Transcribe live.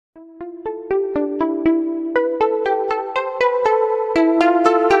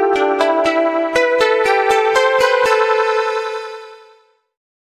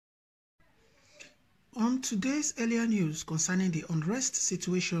today's earlier news concerning the unrest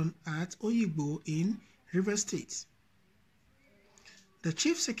situation at Oyigbo in Rivers State. The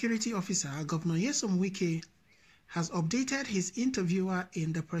Chief Security Officer, Governor Wike, has updated his interviewer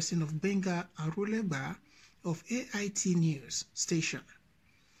in the person of Benga Aruleba of AIT News station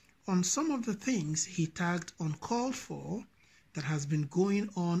on some of the things he tagged uncalled for that has been going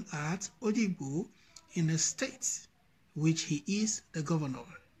on at Oyigbo in a state which he is the governor.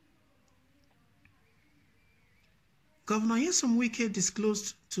 Governor Wike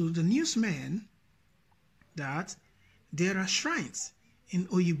disclosed to the newsmen that there are shrines in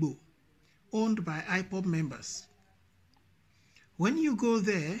Oyigbo owned by Ipob members. When you go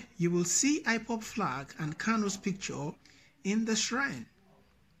there, you will see Ipob flag and Kano's picture in the shrine.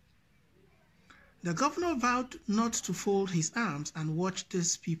 The governor vowed not to fold his arms and watch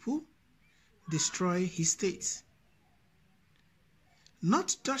these people destroy his state.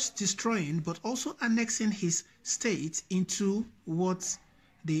 Not just destroying, but also annexing his state into what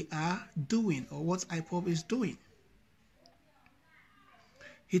they are doing or what Ipob is doing.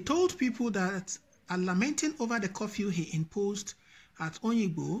 He told people that are lamenting over the curfew he imposed at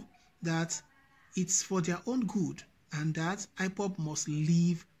Oyigbo that it's for their own good and that Ipob must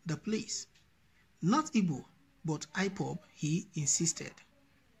leave the place. Not Igbo, but Ipob, he insisted.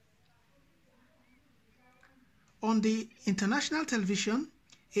 On the international television,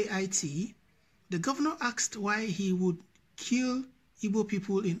 AIT, the governor asked why he would kill Igbo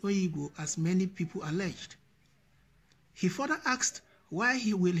people in Oyigbo as many people alleged. He further asked why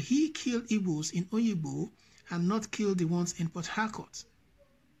will he kill Igbos in Oyigbo and not kill the ones in Port Harcourt.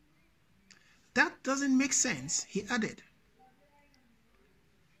 That doesn't make sense, he added.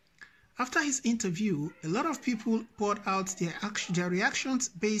 After his interview, a lot of people poured out their reactions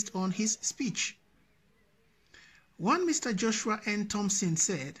based on his speech. One Mr. Joshua N. Thompson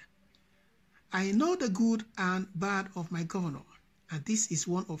said, "I know the good and bad of my governor, and this is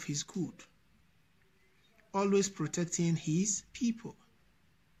one of his good. Always protecting his people.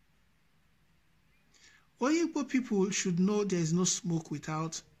 Oyigbo people should know there is no smoke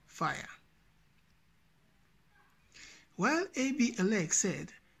without fire." While AB Elect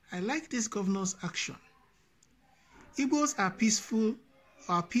said, "I like this governor's action. Igbos are peaceful,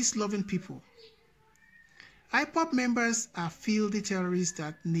 are peace-loving people. Ipob members are filthy terrorists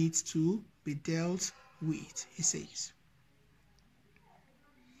that need to be dealt with," he says.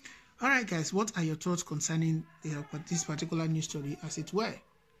 All right, guys, what are your thoughts concerning this particular news story as it were?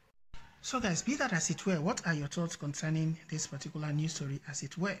 So, guys, be that as it were, what are your thoughts concerning this particular news story as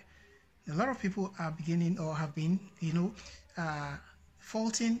it were? A lot of people are beginning or have been,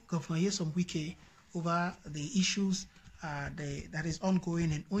 faulting Governor Wike over the issues that is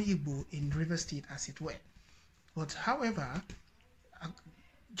ongoing in Oyigbo in Rivers State as it were. But however,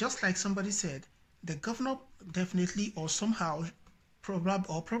 just like somebody said, the governor definitely or somehow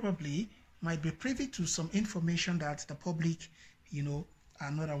probably might be privy to some information that the public,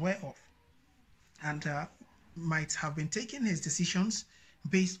 are not aware of, and might have been taking his decisions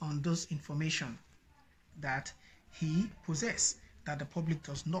based on those information that he possesses that the public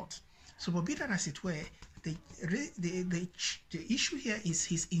does not. So, but be that as it were, the issue here is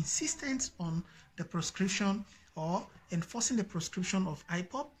his insistence on the prescription or enforcing the prescription of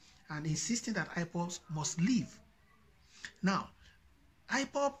Ipob and insisting that Ipob must leave. Now,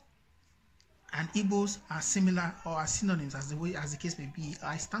 Ipob and Igbos are similar or are synonyms as the case may be.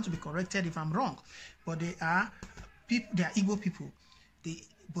 I stand to be corrected if I'm wrong, but they are Igbo people.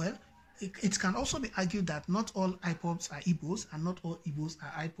 It can also be argued that not all Ipobs are Igbos and not all Igbos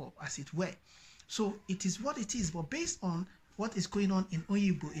are Ipob, as it were. So it is what it is, but based on what is going on in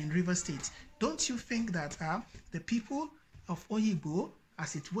Oyigbo in Rivers State, don't you think that the people of Oyigbo,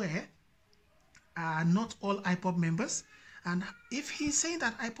 as it were, are not all Ipob members? And if he's saying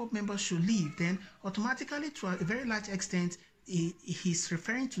that Ipob members should leave, then automatically, to a very large extent, he's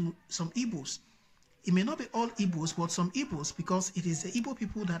referring to some Igbos. It may not be all Igbos, but some Igbos, because it is the Igbo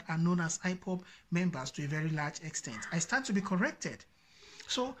people that are known as Ipob members to a very large extent. I stand to be corrected.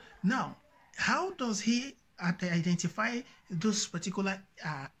 So now, how does he identify those particular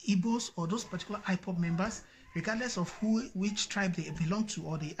Igbos or those particular Ipob members, regardless of which tribe they belong to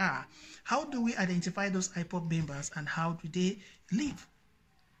or they are? How do we identify those Ipob members and how do they live?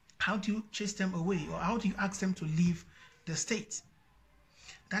 How do you chase them away, or how do you ask them to leave the state?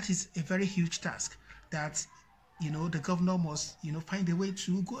 That is a very huge task that the governor must find a way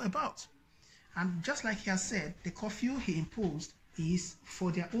to go about. And just like he has said, the curfew he imposed is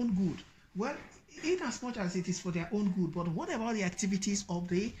for their own good. Well, in as much as it is for their own good, but what about the activities of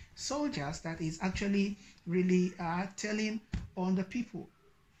the soldiers that is actually really telling on the people?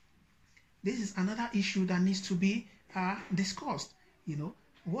 this is another issue that needs to be discussed. You know,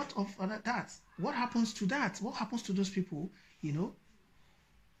 what of that? What happens to that? What happens to those people? You know,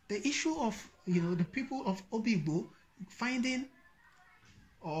 the issue of, you know, the people of Oyigbo finding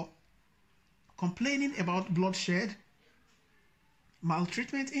or complaining about bloodshed,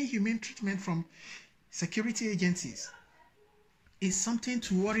 maltreatment, inhumane treatment from security agencies is something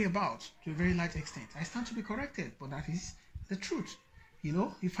to worry about to a very large extent. I stand to be corrected, but that is the truth. You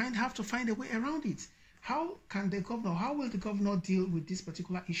know, you have to find a way around it. How will the governor deal with this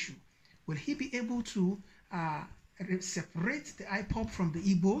particular issue? Will he be able to separate the Ipob from the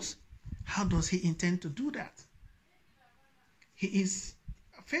Igbos? How does he intend to do that? He is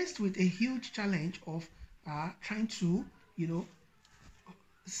faced with a huge challenge of trying to, you know,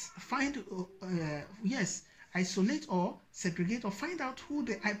 find, isolate or segregate or find out who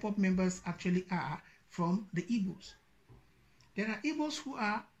the Ipob members actually are from the Igbos. There are Igbos who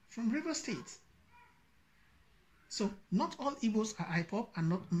are from River State. So not all Igbos are Ipob, and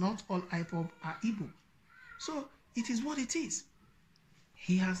not all Ipob are Igbo. So it is what it is.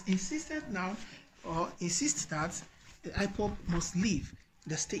 He has insisted now, or insists that the Ipob must leave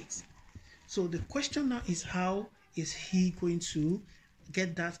the state. So the question now is, how is he going to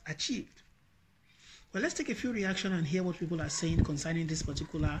get that achieved? Well, let's take a few reactions and hear what people are saying concerning this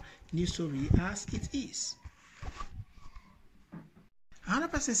particular news story as it is. Another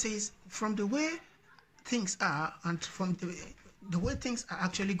person says, from the way things are and from the way things are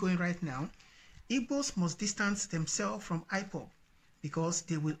actually going right now, Igbos must distance themselves from Ipob because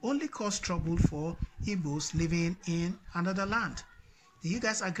they will only cause trouble for Igbos living in another land. Do you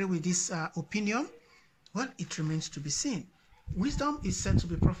guys agree with this opinion? Well, it remains to be seen. Wisdom is said to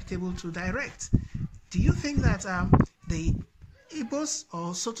be profitable to direct. Do you think that the Igbos,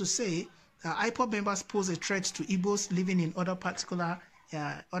 or so to say, Ipob members pose a threat to Igbos living in other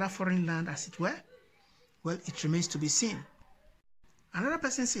other foreign land, as it were? Well, it remains to be seen. Another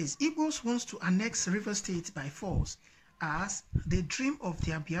person says, Igbos wants to annex River State by force as they dream of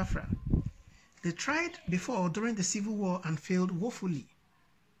their Biafra. They tried before during the Civil War and failed woefully.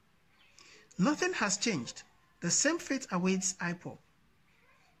 Nothing has changed. The same fate awaits Ipob.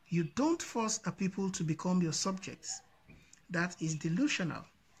 You don't force a people to become your subjects. That is delusional.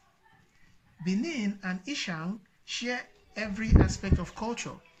 Benin and Ishang share every aspect of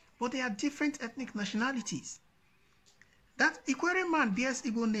culture, but they are different ethnic nationalities. That Ikwere man bears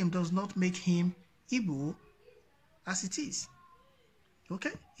Igbo name does not make him Igbo as it is.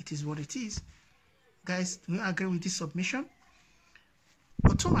 Okay, it is what it is. Guys, do you agree with this submission?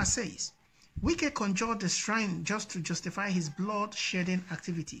 Otoma says, Wike conjured the shrine just to justify his blood-shedding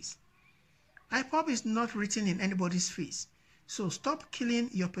activities. Ipob is not written in anybody's face, so stop killing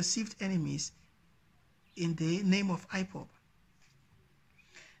your perceived enemies in the name of Ipob.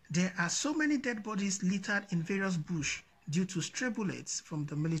 There are so many dead bodies littered in various bush due to stray bullets from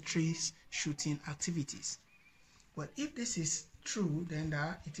the military's shooting activities. Well, if this is true, then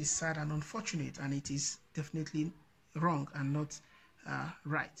it is sad and unfortunate, and it is definitely wrong and not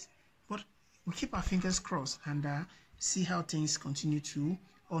right. But we keep our fingers crossed and see how things continue to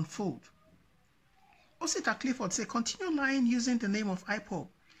unfold. Osita Clifford says, continue lying using the name of Ipob.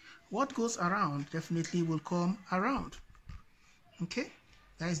 What goes around definitely will come around. Okay?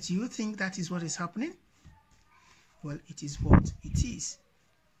 Guys, do you think that is what is happening? Well, it is what it is.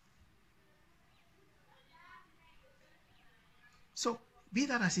 So, be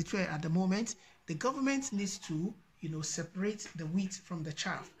that as it were, at the moment, the government needs to, separate the wheat from the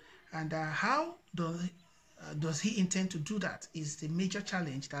chaff. And how does he intend to do that is the major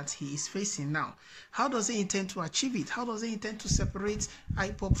challenge that he is facing now. How does he intend to achieve it? How does he intend to separate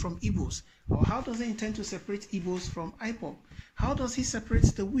Ipob from Igbos? Or how does he intend to separate Igbos from Ipob? How does he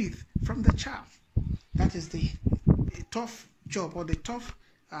separate the wheat from the chaff? That is the tough job, or the tough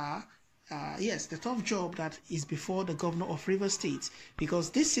the tough job that is before the governor of River State, because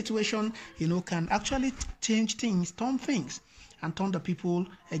this situation, can actually change things, turn things, and turn the people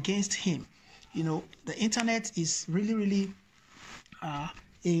against him. The internet is really a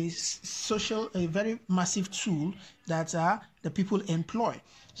very massive tool that the people employ.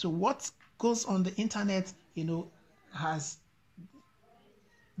 So what goes on the internet, has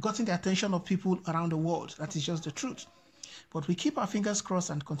gotten the attention of people around the world. That is just the truth. But we keep our fingers crossed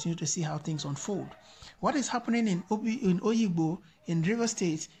and continue to see how things unfold. What is happening in Oyigbo, in River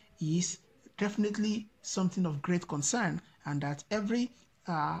State, is definitely something of great concern, and that every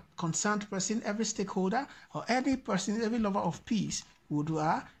concerned person, every stakeholder, or any person, every lover of peace would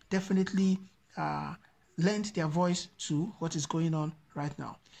definitely lend their voice to what is going on right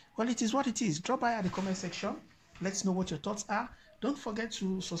now. Well, it is what it is. Drop by at the comment section. Let's know what your thoughts are. Don't forget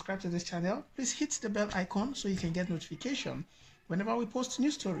to subscribe to this channel. Please hit the bell icon so you can get notification whenever we post new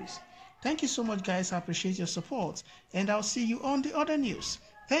stories. Thank you so much, guys. I appreciate your support, and I'll see you on the other news.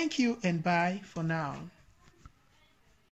 Thank you, and bye for now.